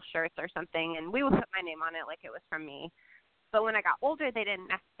dad a couple shirts or something, and we would put my name on it like it was from me. But when I got older, they didn't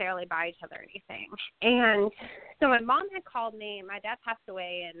necessarily buy each other anything. And so my mom had called me. My dad passed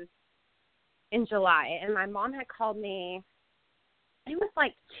away in July, and my mom had called me, it was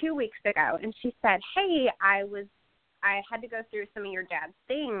like 2 weeks ago, and she said, hey, I had to go through some of your dad's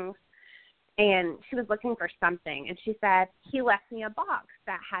things, and she was looking for something, and she said, he left me a box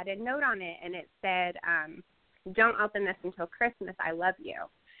that had a note on it, and it said, don't open this until Christmas, I love you.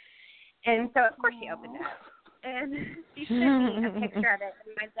 And so, of course, she opened it, and she sent me a picture of it,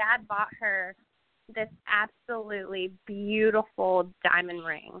 and my dad bought her this absolutely beautiful diamond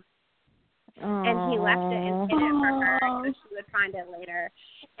ring. And he left it and hid it for her so she would find it later.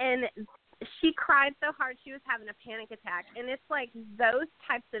 And she cried so hard she was having a panic attack. And it's like those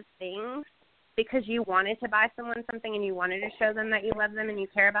types of things, because you wanted to buy someone something and you wanted to show them that you love them and you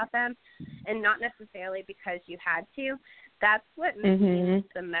care about them, and not necessarily because you had to, that's what means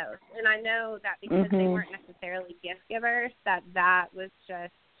the most. And I know that because they weren't necessarily gift givers, that was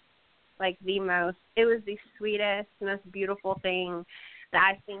just like it was the sweetest, most beautiful thing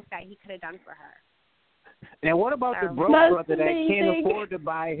that I think that he could have done for her. Now, what about the broke brother that can't afford to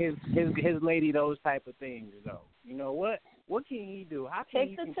buy his lady those type of things, though? You know, what can he do? How can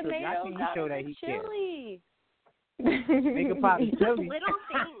he show that he cares? Chili. Make a pot of chili. Little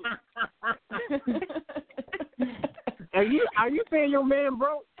things. Are you saying your man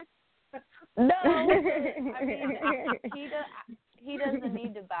broke? No. I mean, he doesn't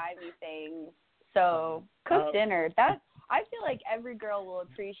need to buy me things. So cook dinner. I feel like every girl will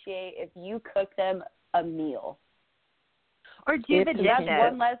appreciate if you cook them a meal. Or do the dishes.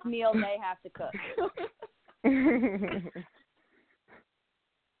 That's one less meal they have to cook.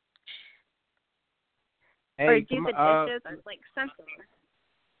 Hey, or do the dishes or like something.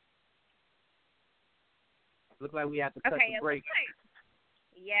 Look like we have to cut the break.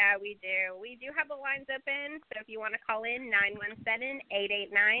 Yeah, we do. We do have the lines open, so if you want to call in,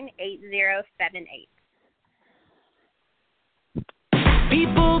 917-889-8078.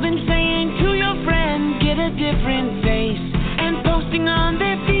 People been saying to your friend, get a different face, and posting on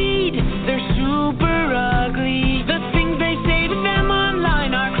their feed, they're super ugly. The things they say to them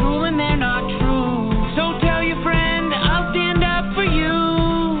online are cruel and they're not true. So tell your friend, I'll stand up for you.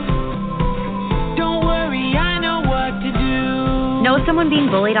 Don't worry, I know what to do. Know someone being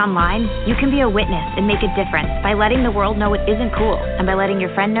bullied online? You can be a witness and make a difference by letting the world know it isn't cool and by letting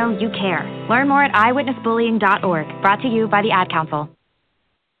your friend know you care. Learn more at eyewitnessbullying.org. Brought to you by the Ad Council.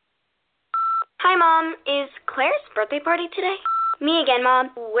 Hi, Mom. Is Claire's birthday party today? Me again,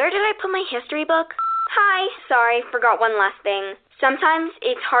 Mom. Where did I put my history book? Hi. Sorry, forgot one last thing. Sometimes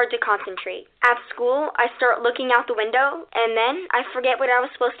it's hard to concentrate. At school, I start looking out the window, and then I forget what I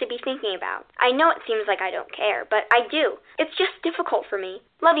was supposed to be thinking about. I know it seems like I don't care, but I do. It's just difficult for me.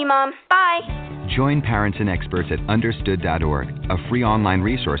 Love you, Mom. Bye. Join parents and experts at understood.org, a free online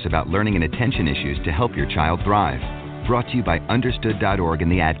resource about learning and attention issues to help your child thrive. Brought to you by understood.org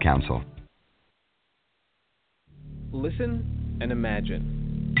and the Ad Council. Listen and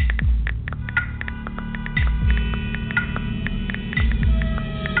imagine.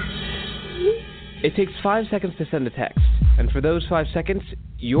 It takes 5 seconds to send a text, and for those 5 seconds,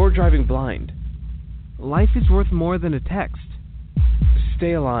 you're driving blind. Life is worth more than a text.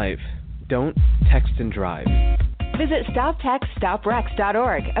 Stay alive. Don't text and drive. Visit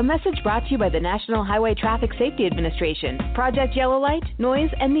StopTextStopWrecks.org, a message brought to you by the National Highway Traffic Safety Administration, Project Yellow Light,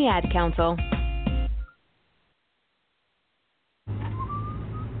 Noise, and the Ad Council.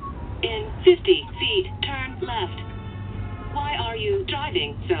 In 50 feet, turn left. Why are you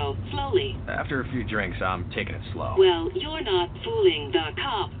driving so slowly? After a few drinks, I'm taking it slow. Well, you're not fooling the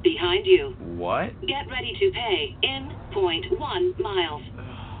cop behind you. What? Get ready to pay in 0.1 miles.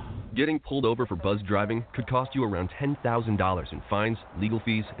 Getting pulled over for buzz driving could cost you around $10,000 in fines, legal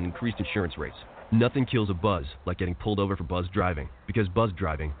fees, and increased insurance rates. Nothing kills a buzz like getting pulled over for buzz driving, because buzz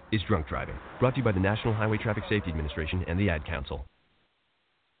driving is drunk driving. Brought to you by the National Highway Traffic Safety Administration and the Ad Council.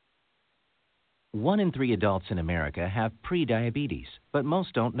 1 in 3 adults in America have prediabetes, but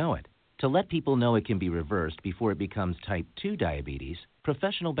most don't know it. To let people know it can be reversed before it becomes type 2 diabetes,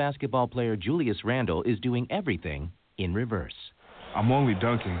 professional basketball player Julius Randle is doing everything in reverse. I'm only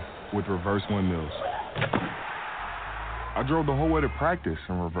dunking with reverse windmills. I drove the whole way to practice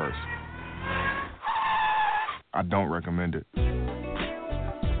in reverse. I don't recommend it.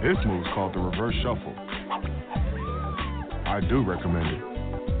 This move's called the reverse shuffle. I do recommend it.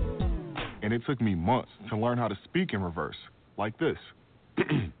 In and it took me months to learn how to speak in reverse, like this.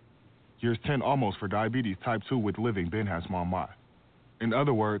 Years 10 almost for diabetes type 2 with living Ben has mom my. In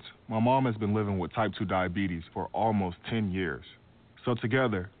other words, my mom has been living with type 2 diabetes for almost 10 years. So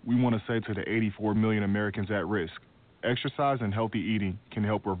together, we want to say to the 84 million Americans at risk, exercise and healthy eating can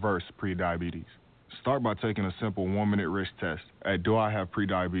help reverse prediabetes. Start by taking a simple 1-minute risk test at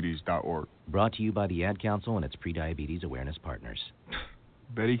doihaveprediabetes.org. Brought to you by the Ad Council and its prediabetes awareness partners.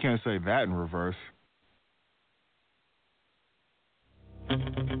 Bet he can't say that in reverse.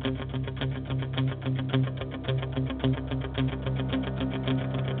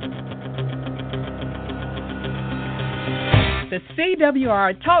 The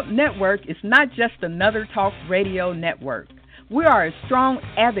CWR Talk Network is not just another talk radio network. We are a strong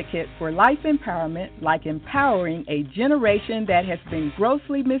advocate for life empowerment, like empowering a generation that has been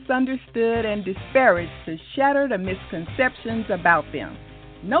grossly misunderstood and disparaged to shatter the misconceptions about them.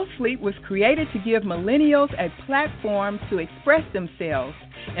 No Sleep was created to give millennials a platform to express themselves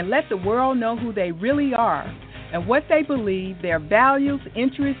and let the world know who they really are and what they believe, their values,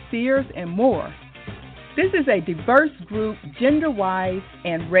 interests, fears, and more. This is a diverse group, gender-wise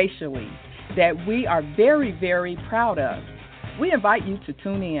and racially, that we are very, very proud of. We invite you to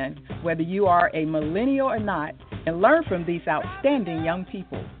tune in, whether you are a millennial or not, and learn from these outstanding young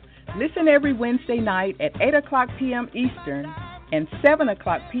people. Listen every Wednesday night at 8 o'clock p.m. Eastern and 7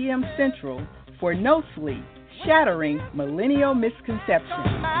 o'clock p.m. Central for No Sleep, Shattering Millennial Misconceptions.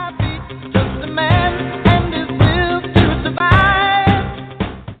 Just a man and his will to survive.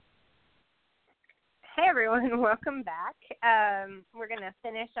 Hey everyone, welcome back. We're going to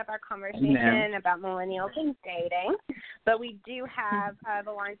finish up our conversation about millennials and dating, but we do have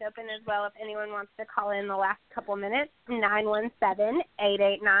the lines open as well if anyone wants to call in the last couple minutes,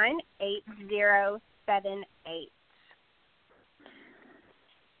 917-889-8078.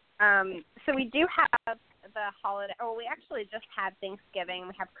 So we do have the holiday, we actually just had Thanksgiving.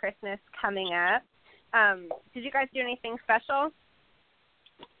 We have Christmas coming up. Did you guys do anything special?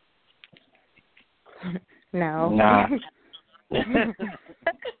 No. Nah.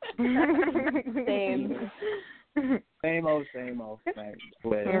 Same. Same old.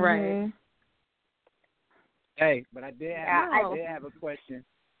 Right. Hey, but I did have a question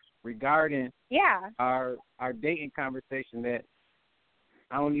regarding our dating conversation that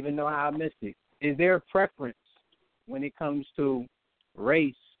I don't even know how I missed it. Is there a preference when it comes to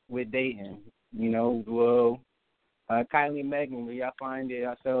race with dating? You know, Kylie and Megan, will y'all find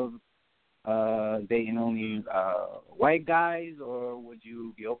yourselves dating only white guys, or would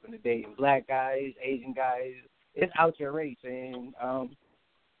you be open to dating black guys, Asian guys? It's out your race, and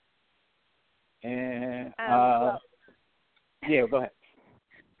yeah, go ahead.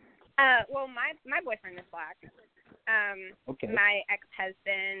 Well, my boyfriend is black. Okay. My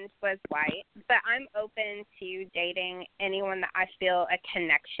ex-husband was white, but I'm open to dating anyone that I feel a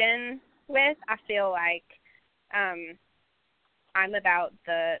connection with. I feel like I'm about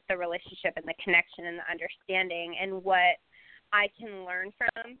the relationship and the connection and the understanding and what I can learn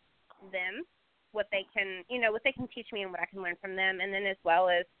from them, what they can teach me and what I can learn from them, and then as well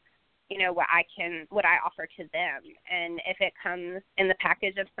as, what I offer to them. And if it comes in the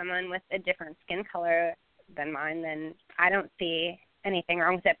package of someone with a different skin color than mine, then I don't see anything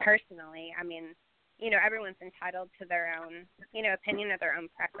wrong with it personally. I mean, everyone's entitled to their own, opinion or their own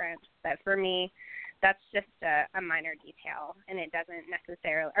preference. But for me, that's just a minor detail, and it doesn't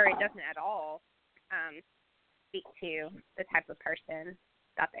necessarily, or it doesn't at all, speak to the type of person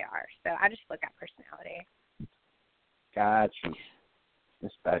that they are. So I just look at personality. Got you.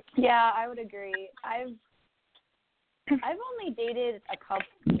 Respect. Yeah, I would agree. I've only dated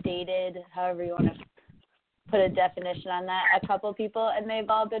however you want to put a definition on that, a couple people, and they've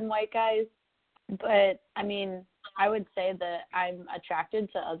all been white guys. But I mean, I would say that I'm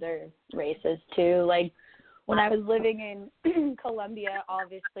attracted to other races too. Like when I was living in Colombia,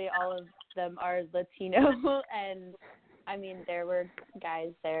 obviously all of them are Latino, and I mean there were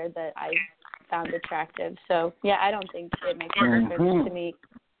guys there that I found attractive. So yeah, I don't think it makes a difference to me.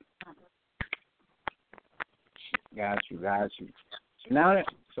 Got you. Now,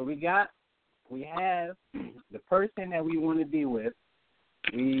 so we have the person that we want to be with.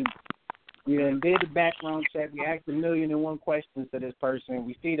 We done did the background check. We asked 1,000,001 questions to this person.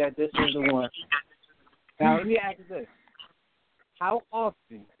 We see that this is the one. Now, let me ask you this. How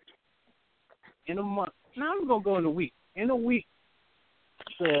often in a month, now I'm going to go in a week. In a week,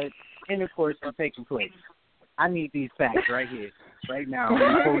 the intercourse is taking place. I need these facts right here. right now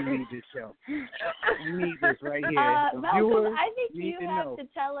before we leave this show. We need this right here. The Malcolm, viewers I think need you to have know. to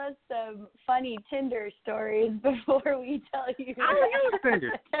tell us some funny Tinder stories before we tell you. I don't use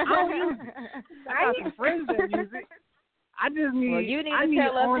Tinder. I don't use it. I got some friends that use it. I just need. Well, you need I to need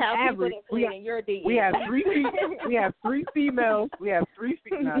tell us on how average. people are in your DMs. We have three females. We have three.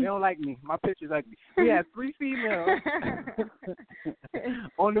 No, they don't like me. My picture's ugly. We have 3 females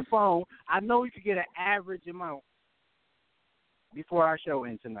on the phone. I know we could get an average amount before our show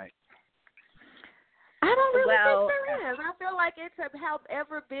ends tonight. I don't really Well, think there is. I feel like it's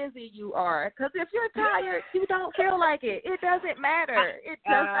however busy you are. Because if you're tired, you don't feel like it. It doesn't matter. It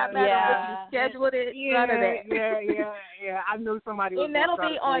does not matter if you scheduled it. None of that. Yeah. I knew somebody was and that'll gonna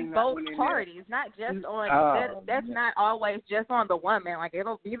be try to on clean both that one in parties, not just on. That's yeah. not always just on the woman. Like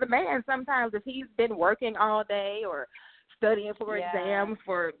it'll be the man sometimes if he's been working all day or studying for exams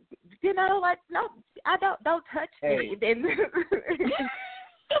for, like no, I don't touch me. Then.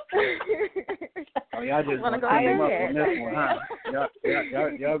 Oh, y'all just gonna team up on this one, huh?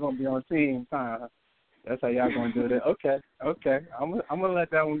 Y'all gonna be on team time. Huh? That's how y'all gonna do that. Okay. I'm gonna let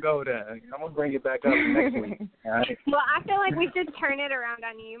that one go then. I'm gonna bring it back up next week. All right. Well, I feel like we should turn it around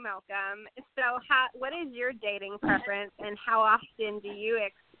on you, Malcolm. So, what is your dating preference, and how often do you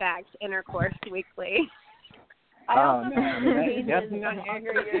expect intercourse weekly? I also that's not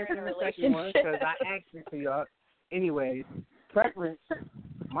accurate in the second one because I asked it to y'all. Anyways, preference.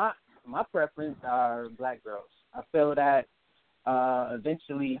 My preference are black girls. I feel that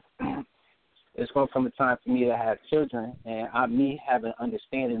eventually it's going to come a time for me to have children, and me have an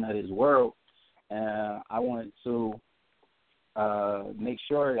understanding of this world. I want to make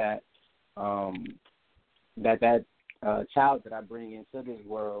sure that that child that I bring into this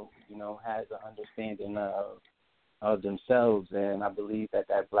world, has an understanding of themselves, and I believe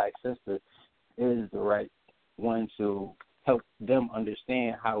that black sister is the right one to help them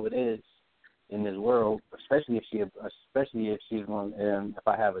understand how it is in this world, especially if she's going. If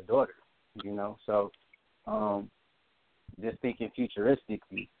I have a daughter, So, just thinking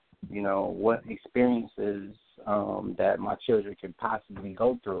futuristically, what experiences that my children could possibly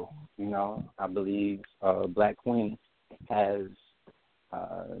go through. I believe Black Queen has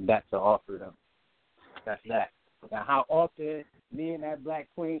that to offer them. That's that. Now, how often me and that Black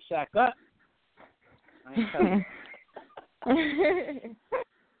Queen shack up? I ain't telling you.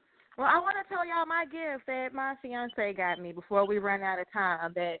 Well, I want to tell y'all my gift that my fiance got me before we run out of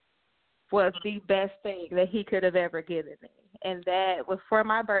time. That was the best thing that he could have ever given me, and that was for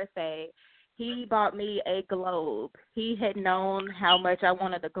my birthday. He bought me a globe. He had known how much I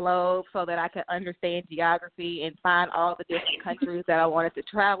wanted a globe so that I could understand geography and find all the different countries that I wanted to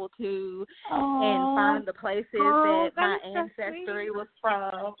travel to and find the places that my ancestry was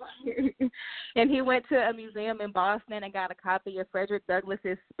from. And he went to a museum in Boston and got a copy of Frederick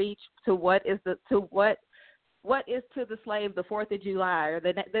Douglass's speech to what is to the slave the 4th of July, or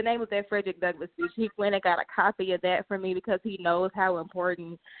the name of that Frederick Douglass speech. He went and got a copy of that for me because he knows how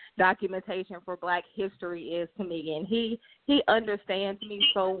important documentation for Black history is to me, and he understands me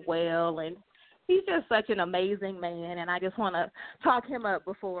so well, and he's just such an amazing man, and I just want to talk him up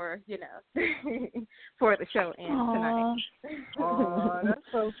before, before the show ends tonight. Oh, that's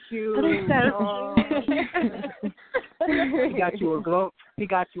so cute. He got you a globe. He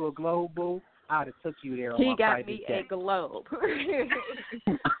got you a globe, boo. I'd have took you there on He my got private me jet. a globe. But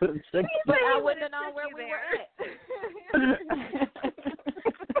I wouldn't have known where we were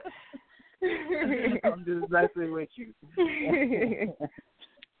at. I'm just messing with you.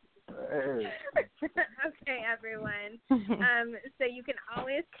 Okay, everyone. So you can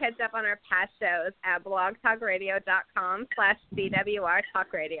always catch up on our past shows at blogtalkradio.com/CWR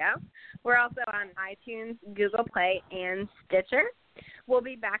Talk Radio. We're also on iTunes, Google Play, and Stitcher. We'll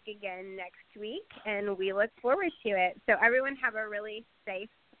be back again next week, and we look forward to it. So everyone have a really safe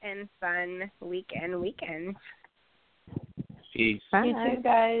and fun weekend. Peace. Bye. You too,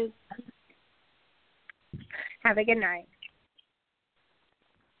 guys. Have a good night.